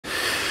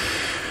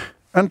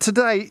And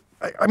today,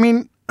 I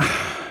mean,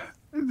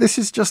 this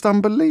is just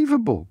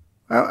unbelievable.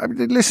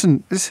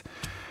 Listen,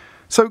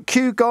 so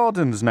Kew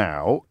Gardens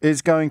now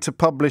is going to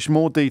publish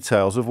more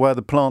details of where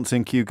the plants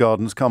in Kew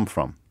Gardens come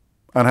from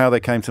and how they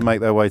came to make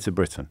their way to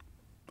Britain.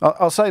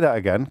 I'll say that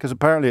again because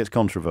apparently it's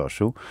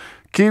controversial.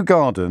 Kew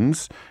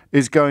Gardens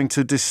is going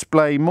to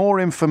display more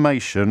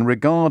information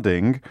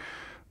regarding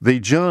the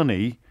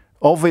journey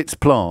of its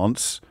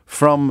plants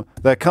from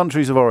their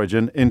countries of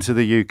origin into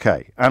the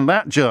UK. And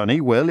that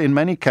journey will, in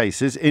many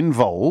cases,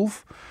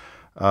 involve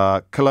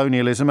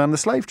colonialism and the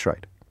slave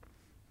trade.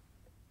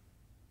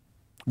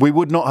 We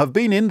would not have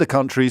been in the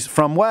countries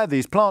from where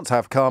these plants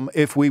have come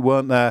if we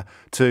weren't there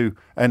to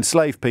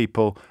enslave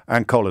people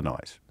and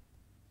colonise.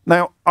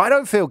 Now, I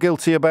don't feel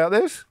guilty about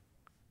this.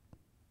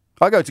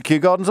 I go to Kew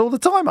Gardens all the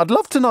time. I'd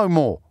love to know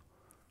more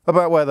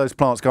about where those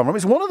plants come from.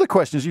 It's one of the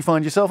questions you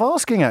find yourself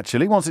asking,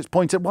 actually, once it's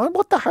pointed,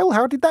 what the hell,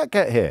 how did that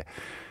get here?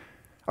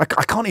 I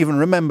can't even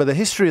remember the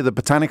history of the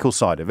botanical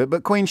side of it,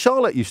 but Queen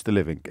Charlotte used to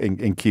live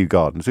in Kew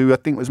Gardens, who I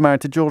think was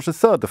married to George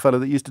III, the fellow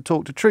that used to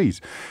talk to trees.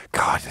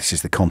 God, this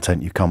is the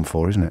content you come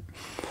for, isn't it?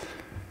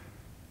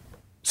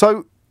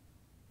 So,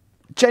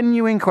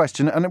 genuine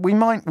question, and we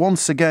might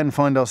once again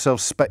find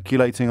ourselves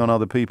speculating on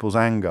other people's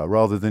anger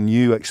rather than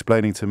you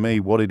explaining to me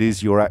what it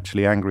is you're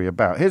actually angry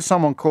about. Here's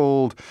someone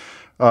called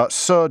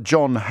Sir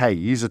John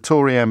Hayes, a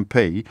Tory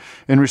MP,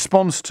 in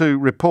response to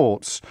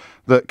reports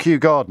that Kew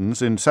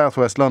Gardens in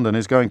southwest London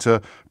is going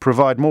to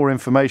provide more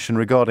information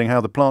regarding how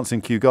the plants in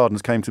Kew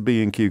Gardens came to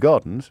be in Kew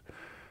Gardens.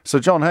 Sir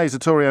John Hayes, a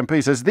Tory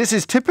MP, says, "This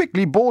is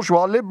typically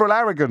bourgeois liberal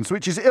arrogance,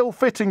 which is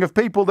ill-fitting of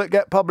people that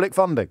get public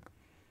funding."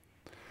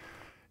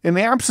 In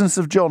the absence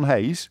of John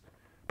Hayes,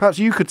 perhaps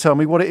you could tell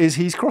me what it is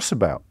he's cross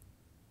about.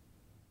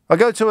 I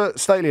go to a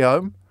stately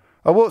home,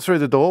 I walk through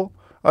the door,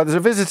 there's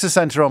a visitor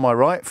centre on my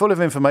right, full of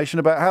information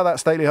about how that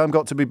stately home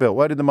got to be built.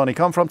 Where did the money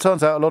come from?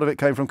 Turns out a lot of it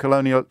came from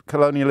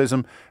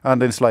colonialism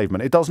and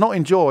enslavement. It does not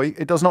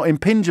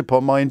impinge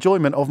upon my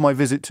enjoyment of my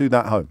visit to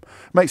that home.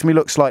 Makes me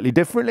look slightly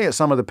differently at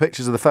some of the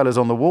pictures of the fellas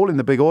on the wall in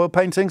the big oil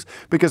paintings,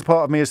 because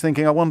part of me is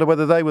thinking, I wonder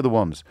whether they were the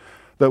ones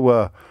that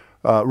were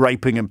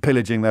raping and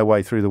pillaging their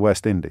way through the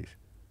West Indies.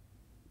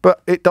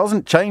 But it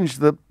doesn't change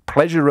the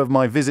pleasure of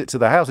my visit to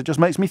the house. It just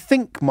makes me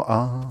think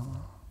more.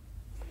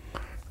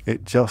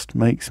 It just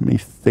makes me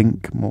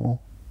think more.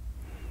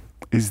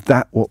 Is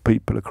that what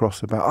people are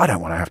cross about? I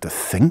don't want to have to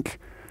think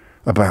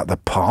about the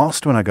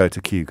past when I go to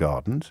Kew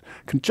Gardens.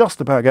 I can just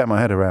about get my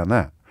head around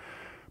that.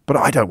 But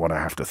I don't want to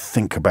have to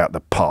think about the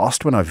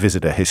past when I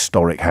visit a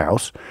historic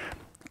house.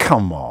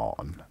 Come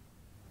on.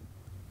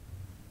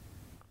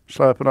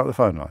 Shall I open up the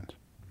phone lines?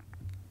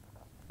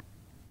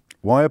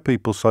 Why are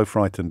people so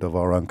frightened of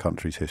our own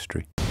country's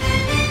history?